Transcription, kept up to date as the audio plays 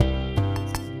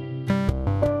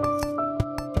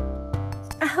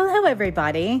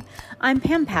everybody. I'm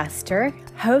Pam Pastor,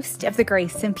 host of the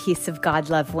Grace and Peace of God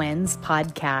Love Wins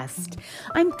podcast.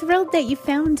 I'm thrilled that you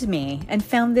found me and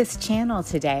found this channel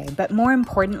today, but more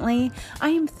importantly,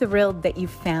 I am thrilled that you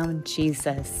found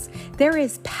Jesus. There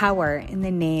is power in the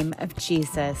name of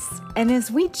Jesus, and as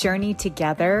we journey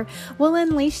together, we'll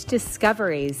unleash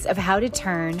discoveries of how to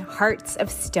turn hearts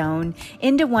of stone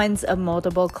into ones of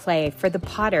moldable clay for the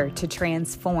potter to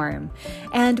transform.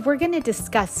 And we're going to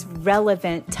discuss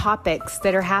relevant topics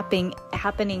that are happening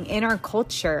in our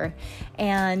culture.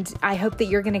 And I hope that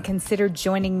you're going to consider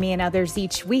joining me and others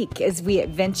each week as we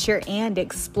adventure and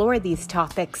explore these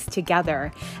topics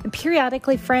together. And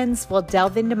periodically, friends, we'll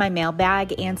delve into my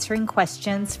mailbag answering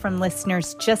questions from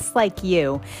listeners just like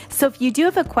you. So if you do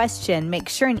have a question, make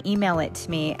sure and email it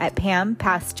to me at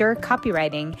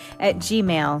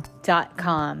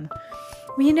pampastorcopywriting@gmail.com.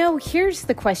 Well, here's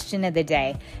the question of the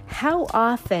day. How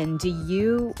often do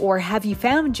you or have you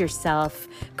found yourself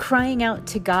crying out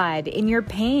to God in your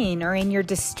pain or in your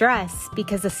distress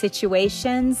because of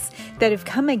situations that have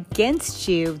come against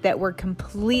you that were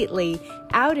completely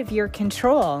out of your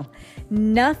control?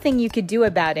 Nothing you could do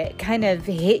about it, kind of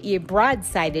hit you,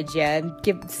 broadsided you,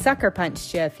 sucker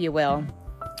punched you, if you will.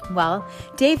 Well,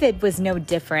 David was no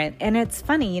different. And it's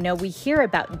funny, we hear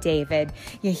about David.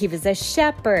 He was a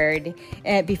shepherd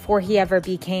before he ever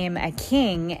became a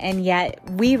king. And yet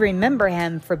we remember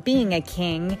him for being a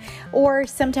king. Or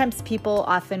sometimes people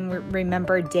often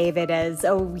remember David as,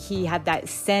 he had that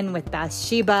sin with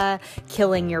Bathsheba,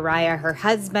 killing Uriah, her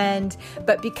husband.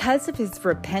 But because of his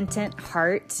repentant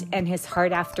heart and his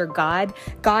heart after God,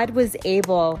 God was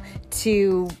able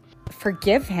to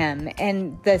forgive him.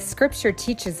 And the scripture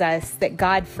teaches us that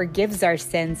God forgives our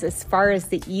sins as far as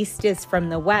the east is from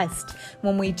the west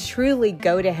when we truly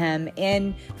go to him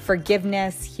in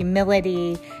forgiveness,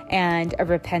 humility, and a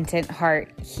repentant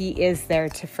heart. He is there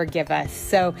to forgive us.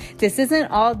 So this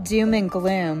isn't all doom and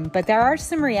gloom, but there are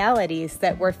some realities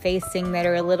that we're facing that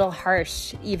are a little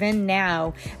harsh even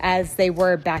now as they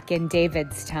were back in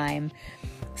David's time.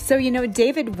 So,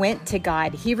 David went to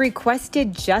God. He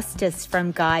requested justice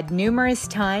from God numerous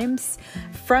times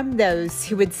from those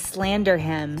who would slander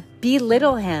him,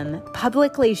 belittle him,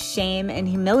 publicly shame and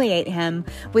humiliate him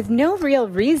with no real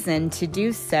reason to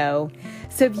do so.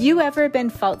 So have you ever been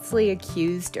falsely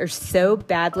accused or so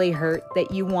badly hurt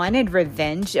that you wanted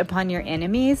revenge upon your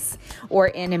enemies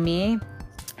or enemy?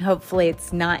 Hopefully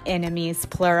it's not enemies,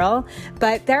 plural.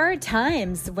 But there are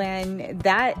times when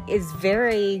that is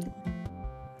very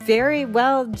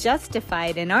well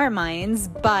justified in our minds,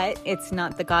 but it's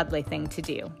not the godly thing to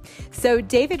do. So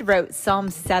David wrote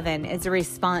Psalm 7 as a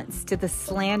response to the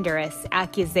slanderous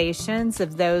accusations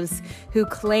of those who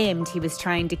claimed he was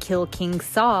trying to kill King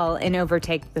Saul and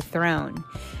overtake the throne,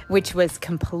 which was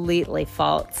completely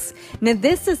false. Now,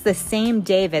 this is the same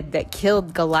David that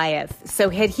killed Goliath. So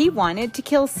had he wanted to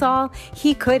kill Saul,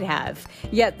 he could have.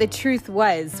 Yet the truth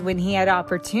was, when he had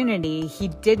opportunity, he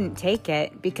didn't take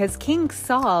it because King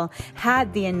Saul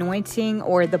had the anointing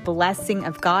or the blessing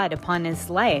of God upon his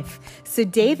life. So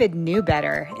David knew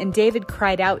better, and David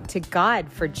cried out to God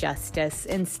for justice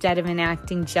instead of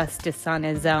enacting justice on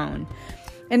his own.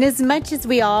 And as much as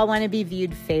we all want to be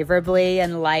viewed favorably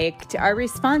and liked, our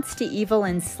response to evil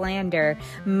and slander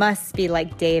must be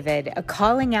like David, a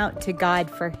calling out to God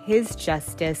for his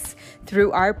justice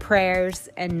through our prayers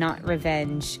and not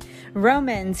revenge.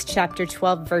 Romans chapter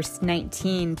 12, verse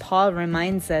 19, Paul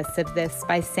reminds us of this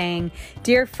by saying,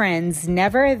 "Dear friends,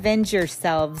 never avenge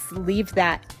yourselves, leave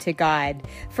that to God.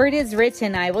 For it is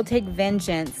written, I will take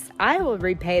vengeance, I will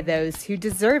repay those who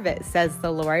deserve it, says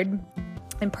the Lord."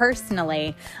 And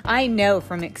personally, I know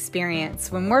from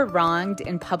experience when we're wronged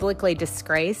and publicly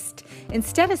disgraced,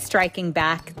 instead of striking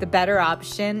back, the better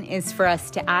option is for us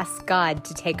to ask God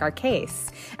to take our case.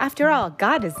 After all,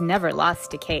 God has never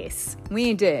lost a case. We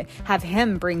need to have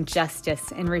him bring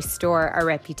justice and restore our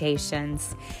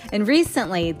reputations. And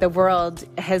recently, the world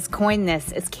has coined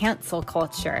this as cancel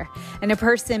culture. And a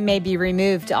person may be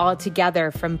removed altogether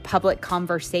from public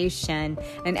conversation,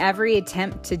 and every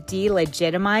attempt to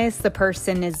delegitimize the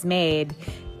person is made.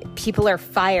 People are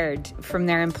fired from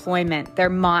their employment. They're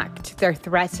mocked. They're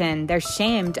threatened. They're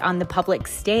shamed on the public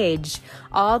stage.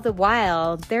 All the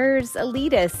while, there's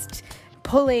elitists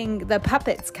pulling the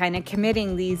puppets, kind of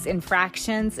committing these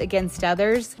infractions against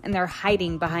others, and they're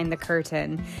hiding behind the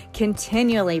curtain,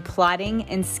 continually plotting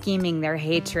and scheming their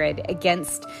hatred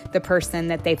against the person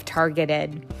that they've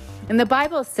targeted. And the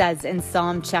Bible says in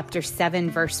Psalm chapter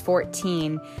 7, verse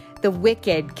 14, the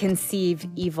wicked conceive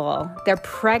evil. They're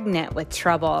pregnant with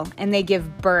trouble, and they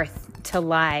give birth to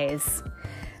lies.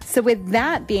 So with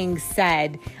that being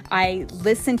said, I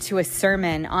listened to a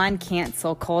sermon on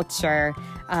cancel culture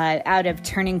out of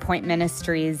Turning Point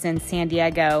Ministries in San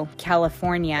Diego,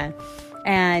 California.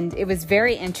 And it was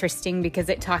very interesting because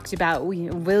it talked about,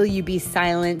 will you be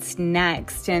silenced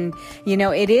next? And,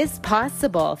 it is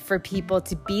possible for people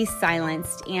to be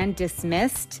silenced and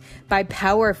dismissed by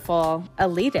powerful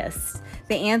elitists.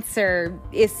 The answer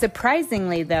is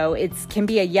surprisingly, though, it can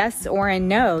be a yes or a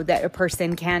no that a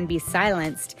person can be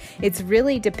silenced. It's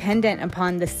really dependent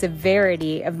upon the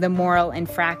severity of the moral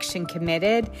infraction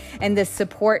committed, and the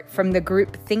support from the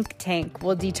group think tank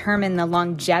will determine the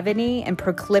longevity and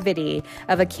proclivity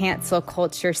of a cancel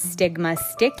culture stigma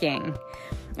sticking.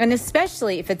 And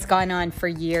especially if it's gone on for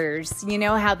years. You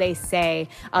know how they say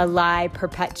a lie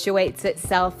perpetuates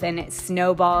itself and it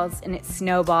snowballs and it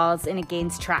snowballs and it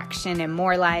gains traction and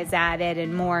more lies added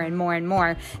and more and more and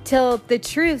more till the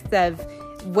truth of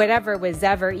whatever was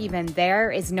ever even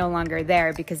there is no longer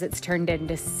there because it's turned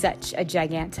into such a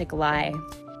gigantic lie.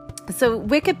 So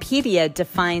Wikipedia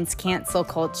defines cancel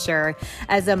culture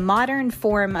as a modern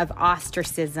form of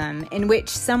ostracism in which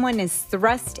someone is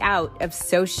thrust out of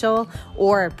social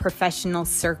or professional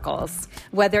circles,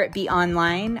 whether it be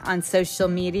online, on social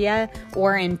media,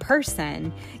 or in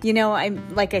person.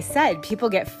 Like I said, people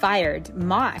get fired,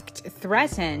 mocked,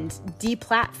 threatened,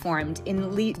 deplatformed,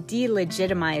 and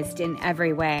delegitimized in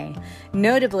every way.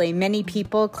 Notably, many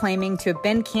people claiming to have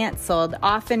been canceled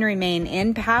often remain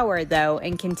in power, though,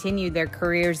 and continue their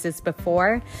careers as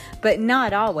before, but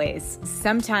not always.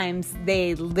 Sometimes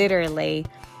they literally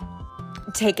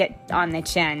take it on the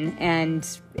chin,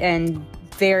 and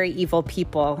very evil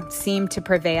people seem to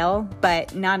prevail,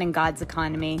 but not in God's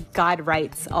economy. God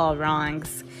rights all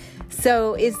wrongs.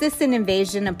 So is this an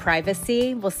invasion of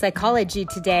privacy? Well, Psychology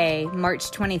Today,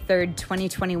 March 23rd,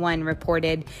 2021,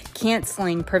 reported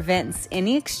canceling prevents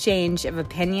any exchange of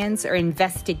opinions or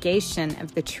investigation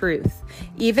of the truth,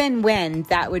 even when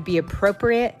that would be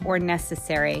appropriate or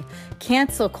necessary.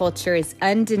 Cancel culture is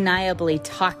undeniably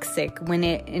toxic when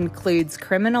it includes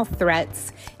criminal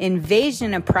threats,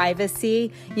 invasion of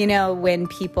privacy, when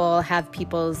people have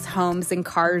people's homes and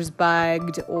cars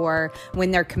bugged, or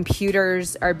when their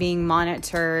computers are being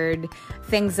monitored,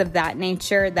 things of that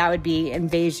nature. That would be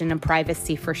invasion of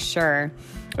privacy for sure.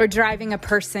 Or driving a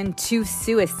person to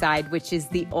suicide, which is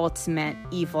the ultimate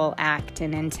evil act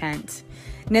and intent.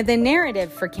 Now, the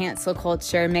narrative for cancel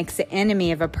culture makes an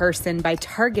enemy of a person by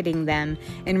targeting them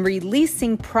and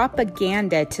releasing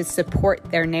propaganda to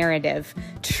support their narrative,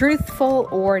 truthful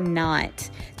or not.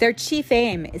 Their chief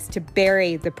aim is to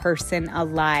bury the person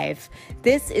alive.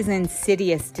 This is an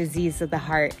insidious disease of the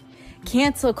heart.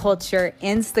 Cancel culture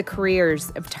ends the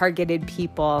careers of targeted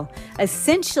people,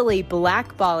 essentially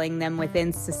blackballing them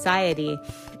within society.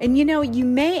 And you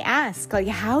may ask,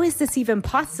 how is this even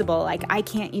possible? I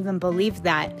can't even believe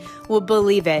that. Well,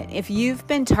 believe it. If you've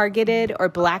been targeted or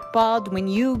blackballed, when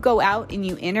you go out and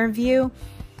you interview,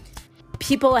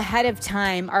 people ahead of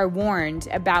time are warned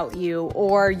about you,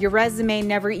 or your resume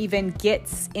never even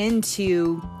gets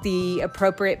into the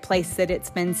appropriate place that it's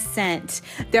been sent.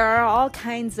 There are all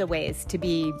kinds of ways to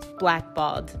be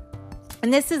blackballed.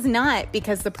 And this is not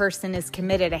because the person has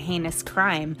committed a heinous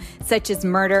crime, such as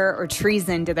murder or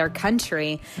treason to their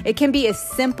country. It can be as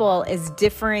simple as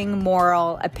differing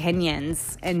moral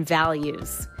opinions and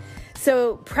values.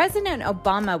 So President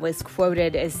Obama was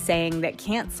quoted as saying that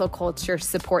cancel culture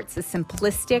supports a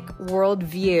simplistic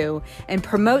worldview and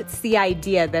promotes the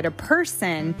idea that a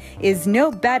person is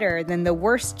no better than the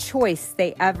worst choice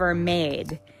they ever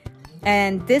made.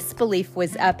 And this belief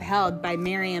was upheld by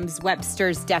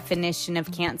Merriam-Webster's definition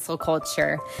of cancel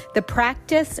culture, the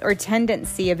practice or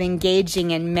tendency of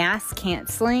engaging in mass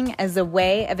canceling as a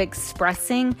way of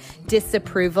expressing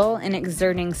disapproval and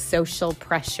exerting social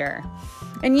pressure.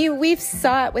 And we've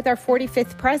saw it with our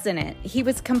 45th president. He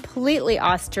was completely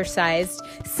ostracized,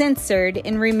 censored,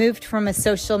 and removed from a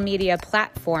social media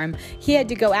platform. He had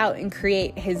to go out and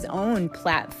create his own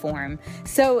platform.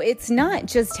 So it's not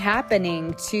just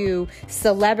happening to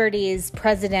celebrities,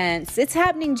 presidents. It's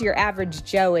happening to your average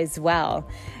Joe as well.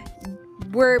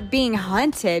 We're being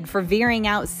hunted for veering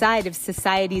outside of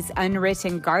society's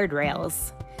unwritten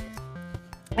guardrails.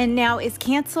 And now, is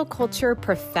cancel culture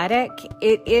prophetic?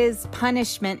 It is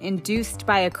punishment induced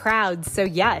by a crowd. So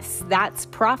yes, that's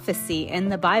prophecy in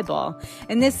the Bible.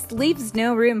 And this leaves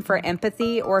no room for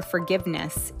empathy or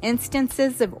forgiveness.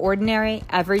 Instances of ordinary,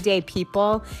 everyday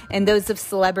people and those of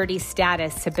celebrity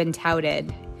status have been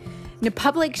touted. Now,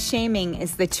 public shaming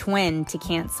is the twin to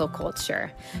cancel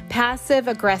culture.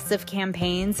 Passive-aggressive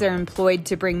campaigns are employed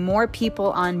to bring more people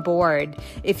on board.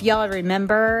 If y'all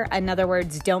remember, in other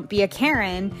words, don't be a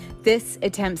Karen, This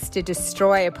attempts to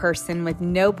destroy a person with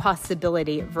no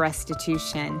possibility of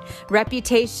restitution.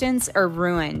 Reputations are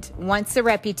ruined. Once a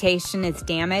reputation is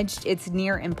damaged, it's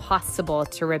near impossible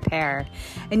to repair.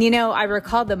 And I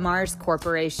recall the Mars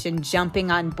Corporation jumping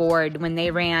on board when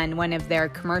they ran one of their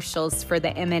commercials for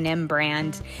the M&M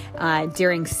brand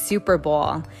during Super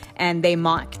Bowl, and they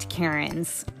mocked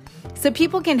Karens. So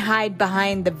people can hide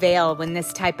behind the veil when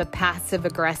this type of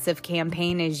passive-aggressive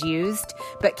campaign is used,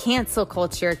 but cancel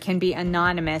culture can be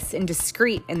anonymous and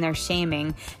discreet in their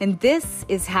shaming, and this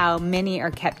is how many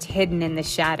are kept hidden in the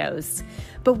shadows.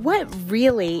 But what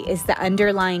really is the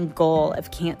underlying goal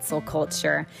of cancel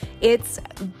culture?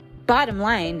 Bottom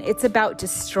line, it's about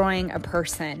destroying a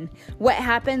person. What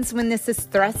happens when this is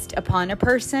thrust upon a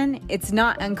person? It's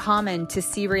not uncommon to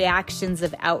see reactions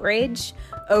of outrage,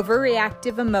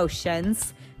 overreactive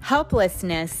emotions,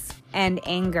 helplessness, and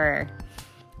anger.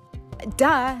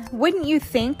 Wouldn't you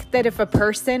think that if a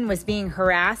person was being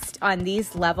harassed on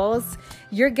these levels,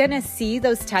 you're gonna see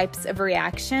those types of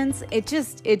reactions? It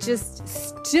just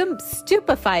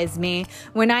stupefies me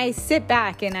when I sit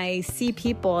back and I see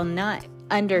people not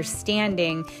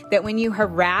understanding that when you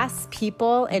harass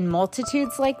people in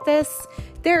multitudes like this,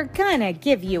 they're gonna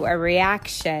give you a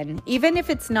reaction. Even if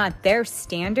it's not their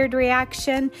standard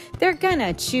reaction, they're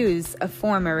gonna choose a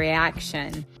form of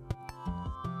reaction.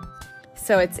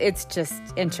 So it's just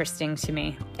interesting to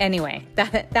me. Anyway,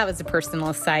 that was a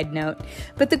personal side note.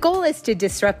 But the goal is to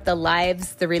disrupt the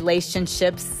lives, the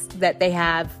relationships that they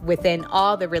have within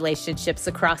all the relationships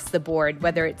across the board,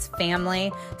 whether it's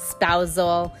family,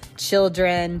 spousal,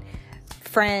 children,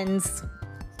 friends.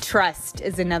 Trust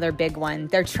is another big one.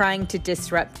 They're trying to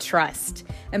disrupt trust.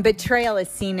 And betrayal is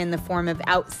seen in the form of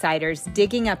outsiders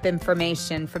digging up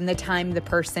information from the time the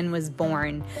person was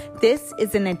born. This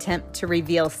is an attempt to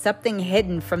reveal something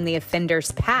hidden from the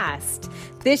offender's past.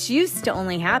 This used to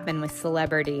only happen with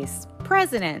celebrities,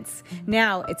 presidents.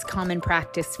 Now it's common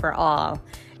practice for all.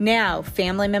 Now,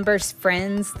 family members,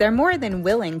 friends, they're more than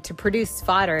willing to produce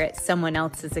fodder at someone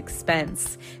else's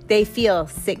expense. They feel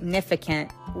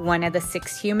significant. One of the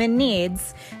 6 human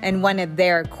needs, and one of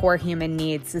their core human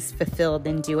needs is fulfilled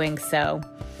in doing so.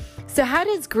 So how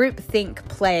does groupthink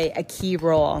play a key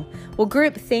role? Well,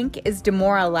 groupthink is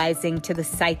demoralizing to the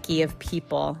psyche of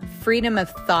people. Freedom of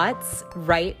thoughts,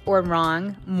 right or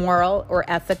wrong, moral or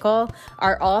ethical,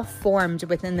 are all formed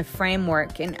within the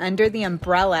framework and under the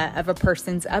umbrella of a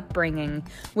person's upbringing.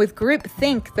 With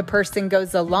groupthink, the person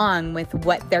goes along with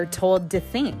what they're told to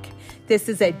think. This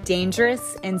is a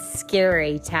dangerous and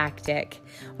scary tactic.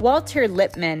 Walter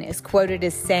Lippmann is quoted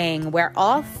as saying, "Where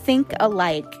all think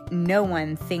alike, no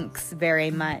one thinks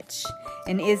very much."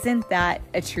 And isn't that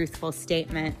a truthful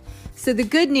statement? So the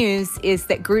good news is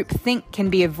that groupthink can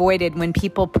be avoided when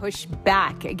people push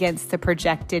back against the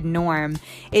projected norm.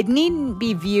 It needn't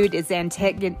be viewed as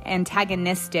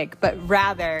antagonistic, but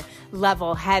rather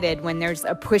level-headed when there's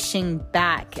a pushing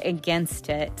back against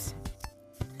it.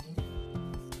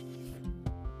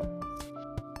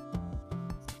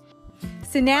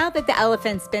 So now that the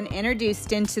elephant's been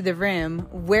introduced into the room,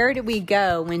 where do we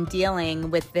go when dealing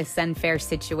with this unfair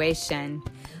situation?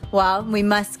 Well, we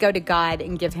must go to God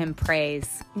and give him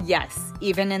praise. Yes,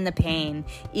 even in the pain,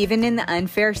 even in the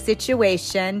unfair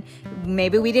situation.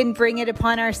 Maybe we didn't bring it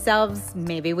upon ourselves,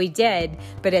 maybe we did,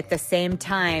 but at the same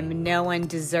time, no one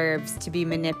deserves to be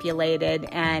manipulated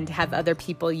and have other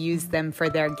people use them for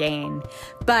their gain.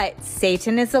 But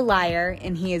Satan is a liar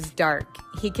and he is dark.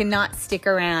 He cannot stick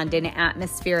around in an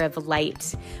atmosphere of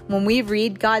light. When we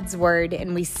read God's word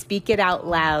and we speak it out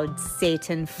loud,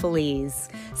 Satan flees.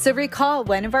 So recall,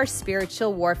 one of our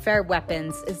spiritual warfare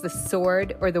weapons is the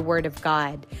sword or the word of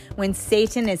God. When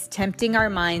Satan is tempting our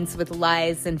minds with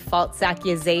lies and false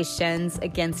accusations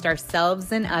against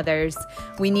ourselves and others,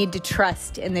 we need to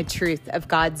trust in the truth of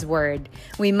God's word.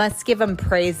 We must give him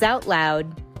praise out loud.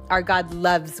 Our God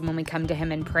loves when we come to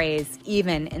him in praise,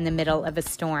 even in the middle of a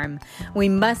storm. We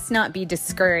must not be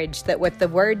discouraged that what the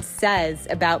word says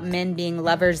about men being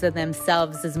lovers of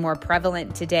themselves is more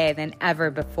prevalent today than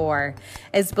ever before.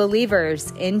 As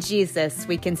believers in Jesus,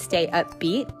 we can stay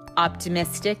upbeat,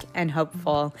 optimistic, and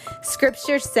hopeful.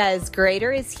 Scripture says,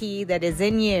 "Greater is he that is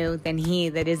in you than he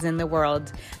that is in the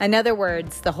world." In other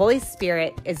words, the Holy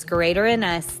Spirit is greater in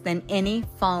us than any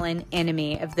fallen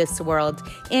enemy of this world,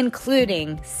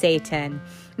 including Satan.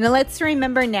 Now let's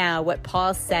remember now what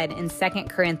Paul said in 2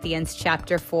 Corinthians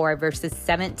chapter 4, verses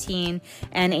 17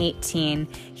 and 18.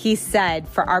 He said,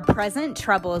 "For our present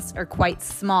troubles are quite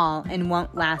small and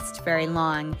won't last very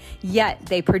long, yet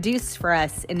they produce for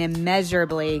us an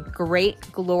immeasurably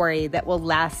great glory that will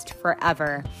last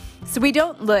forever." So we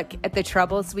don't look at the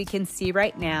troubles we can see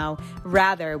right now.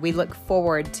 Rather, we look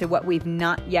forward to what we've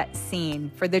not yet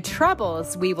seen. For the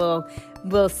troubles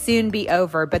will soon be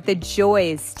over, but the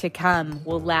joys to come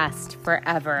will last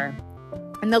forever.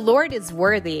 And the Lord is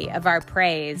worthy of our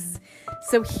praise.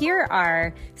 So here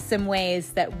are some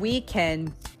ways that we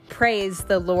can praise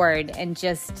the Lord and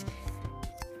just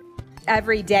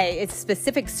every day. It's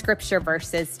specific scripture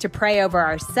verses to pray over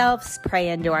ourselves, pray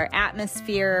into our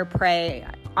atmosphere, pray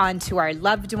onto our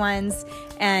loved ones.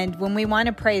 And when we want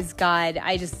to praise God,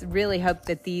 I just really hope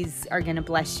that these are going to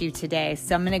bless you today.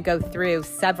 So I'm going to go through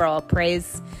several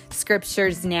praise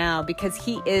scriptures now because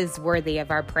He is worthy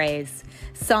of our praise.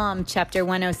 Psalm chapter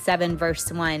 107,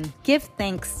 verse 1. Give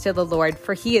thanks to the Lord,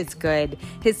 for He is good.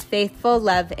 His faithful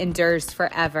love endures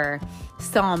forever.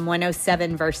 Psalm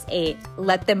 107, verse 8.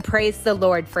 Let them praise the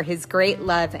Lord for His great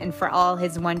love and for all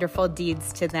His wonderful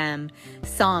deeds to them.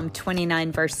 Psalm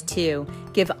 29, verse 2.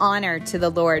 Give honor to the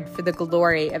Lord for the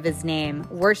glory of His name.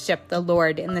 Worship the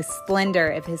Lord in the splendor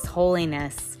of His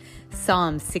holiness.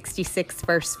 Psalm 66,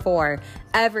 verse 4.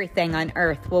 Everything on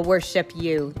earth will worship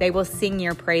you. They will sing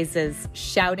your praises,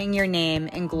 shouting your name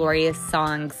in glorious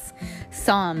songs.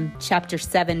 Psalm chapter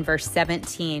 7, verse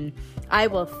 17. I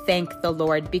will thank the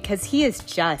Lord because He is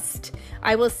just.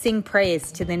 I will sing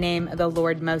praise to the name of the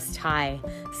Lord Most High.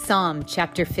 Psalm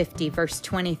chapter 50, verse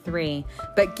 23.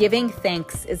 But giving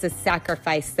thanks is a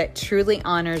sacrifice that truly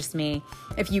honors me.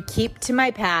 If you keep to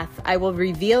my path, I will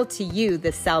reveal to you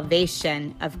the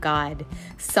salvation of God.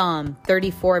 Psalm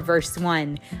 34, verse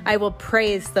 1. I will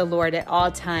praise the Lord at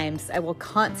all times. I will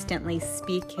constantly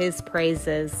speak His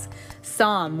praises.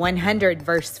 Psalm 100,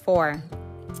 verse 4.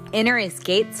 Enter His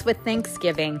gates with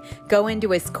thanksgiving. Go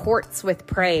into His courts with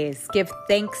praise. Give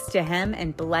thanks to Him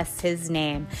and bless His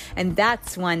name. And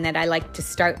that's one that I like to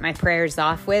start my prayers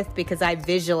off with because I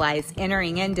visualize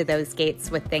entering into those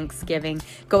gates with thanksgiving,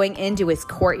 going into His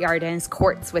courtyard and His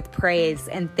courts with praise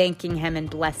and thanking Him and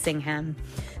blessing Him.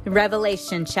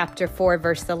 Revelation chapter 4,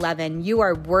 verse 11. You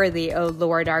are worthy, O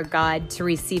Lord our God, to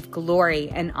receive glory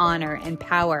and honor and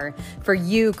power, for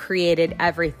you created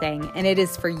everything, and it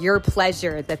is for your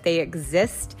pleasure that they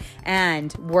exist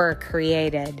and were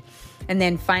created. And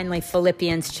then finally,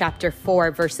 Philippians chapter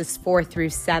 4, verses 4 through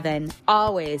 7.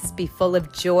 Always be full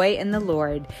of joy in the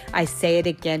Lord. I say it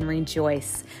again,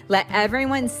 rejoice. Let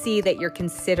everyone see that you're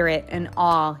considerate in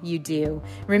all you do.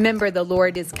 Remember, the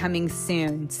Lord is coming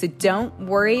soon. So don't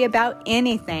worry about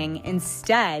anything.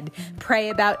 Instead, pray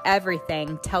about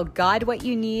everything. Tell God what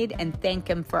you need and thank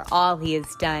Him for all He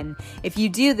has done. If you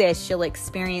do this, you'll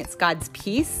experience God's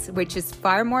peace, which is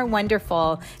far more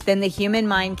wonderful than the human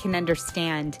mind can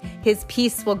understand. His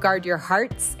peace will guard your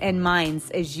hearts and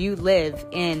minds as you live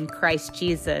in Christ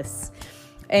Jesus.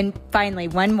 And finally,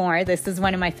 one more, this is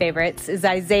one of my favorites, is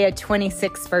Isaiah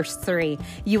 26, verse 3.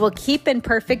 You will keep in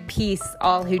perfect peace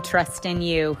all who trust in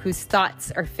you, whose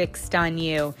thoughts are fixed on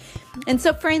you. And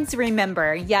so, friends,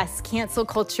 remember, yes, cancel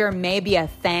culture may be a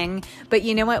thing, but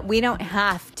you know what? We don't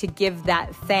have to give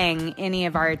that thing any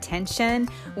of our attention.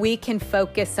 We can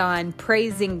focus on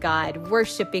praising God,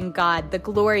 worshiping God, the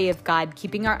glory of God,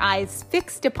 keeping our eyes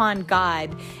fixed upon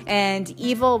God, and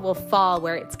evil will fall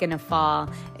where it's going to fall.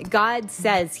 God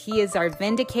says He is our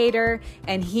vindicator,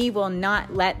 and He will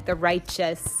not let the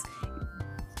righteous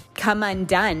come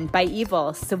undone by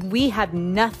evil. So we have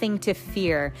nothing to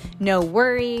fear, no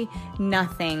worry,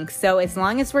 nothing. So as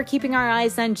long as we're keeping our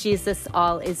eyes on Jesus,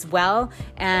 all is well.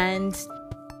 And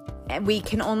we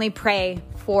can only pray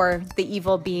for the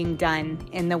evil being done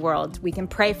in the world. We can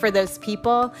pray for those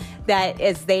people that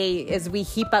as we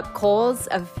heap up coals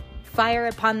of fire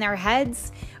upon their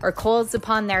heads or coals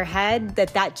upon their head,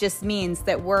 that just means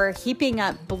that we're heaping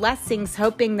up blessings,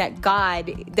 hoping that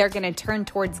they're going to turn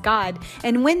towards God.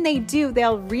 And when they do,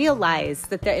 they'll realize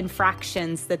that the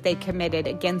infractions that they committed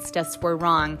against us were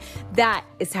wrong. That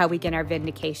is how we get our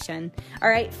vindication. All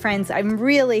right, friends, I'm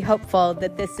really hopeful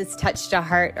that this has touched a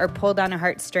heart or pulled on a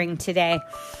heartstring today.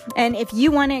 And if you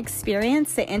want to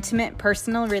experience the intimate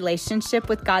personal relationship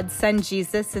with God's Son,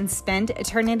 Jesus, and spend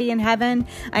eternity in heaven,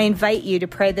 I invite you to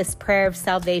pray this prayer of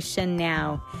salvation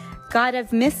now. God,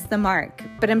 I've missed the mark,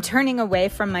 but I'm turning away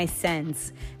from my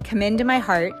sins. Come into my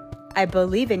heart. I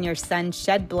believe in your Son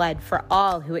shed blood for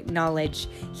all who acknowledge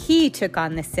He took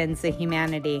on the sins of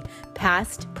humanity,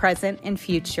 past, present, and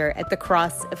future at the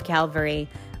cross of Calvary.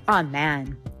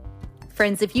 Amen.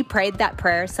 Friends, if you prayed that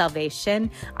prayer of salvation,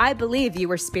 I believe you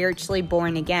were spiritually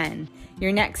born again.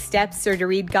 Your next steps are to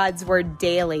read God's Word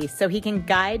daily so He can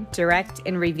guide, direct,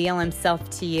 and reveal Himself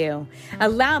to you.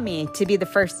 Allow me to be the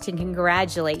first to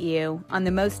congratulate you on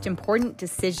the most important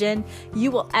decision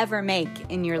you will ever make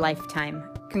in your lifetime.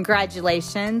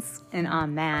 Congratulations and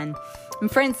amen.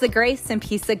 And friends, the Grace and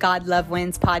Peace of God Love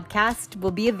Wins podcast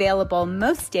will be available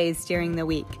most days during the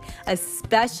week. A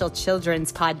special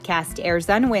children's podcast airs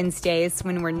on Wednesdays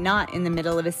when we're not in the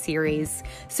middle of a series.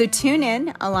 So tune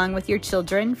in along with your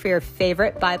children for your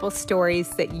favorite Bible stories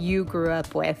that you grew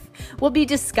up with. We'll be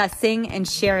discussing and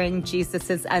sharing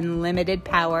Jesus' unlimited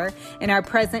power in our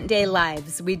present day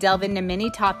lives. We delve into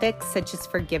many topics such as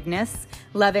forgiveness,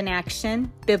 love in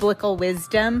action, biblical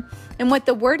wisdom, and what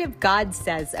the Word of God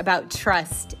says about trust,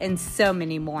 and so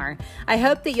many more. I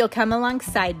hope that you'll come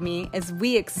alongside me as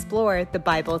we explore the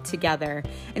Bible together.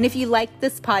 And if you like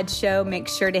this pod show, make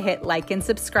sure to hit like and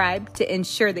subscribe to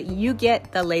ensure that you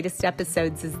get the latest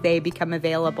episodes as they become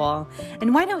available.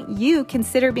 And why don't you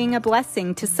consider being a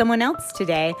blessing to someone else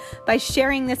today by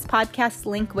sharing this podcast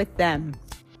link with them?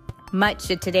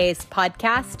 Much of today's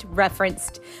podcast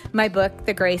referenced my book,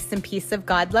 The Grace and Peace of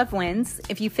God Love Wins.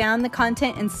 If you found the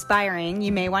content inspiring,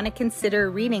 you may want to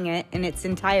consider reading it in its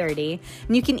entirety.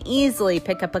 And you can easily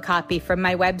pick up a copy from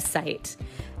my website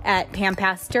at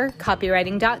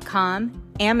pampastorcopywriting.com,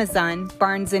 Amazon,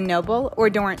 Barnes & Noble, or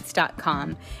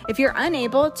Dorrance.com. If you're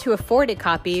unable to afford a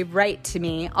copy, write to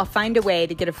me. I'll find a way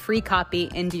to get a free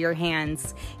copy into your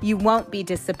hands. You won't be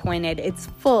disappointed. It's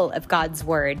full of God's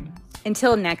Word.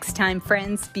 Until next time,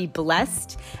 friends, be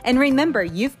blessed. And remember,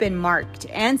 you've been marked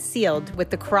and sealed with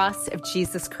the cross of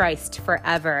Jesus Christ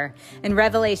forever. And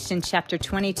Revelation chapter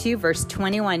 22, verse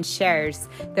 21 shares,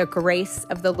 the grace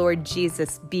of the Lord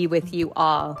Jesus be with you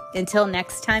all. Until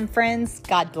next time, friends,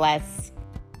 God bless.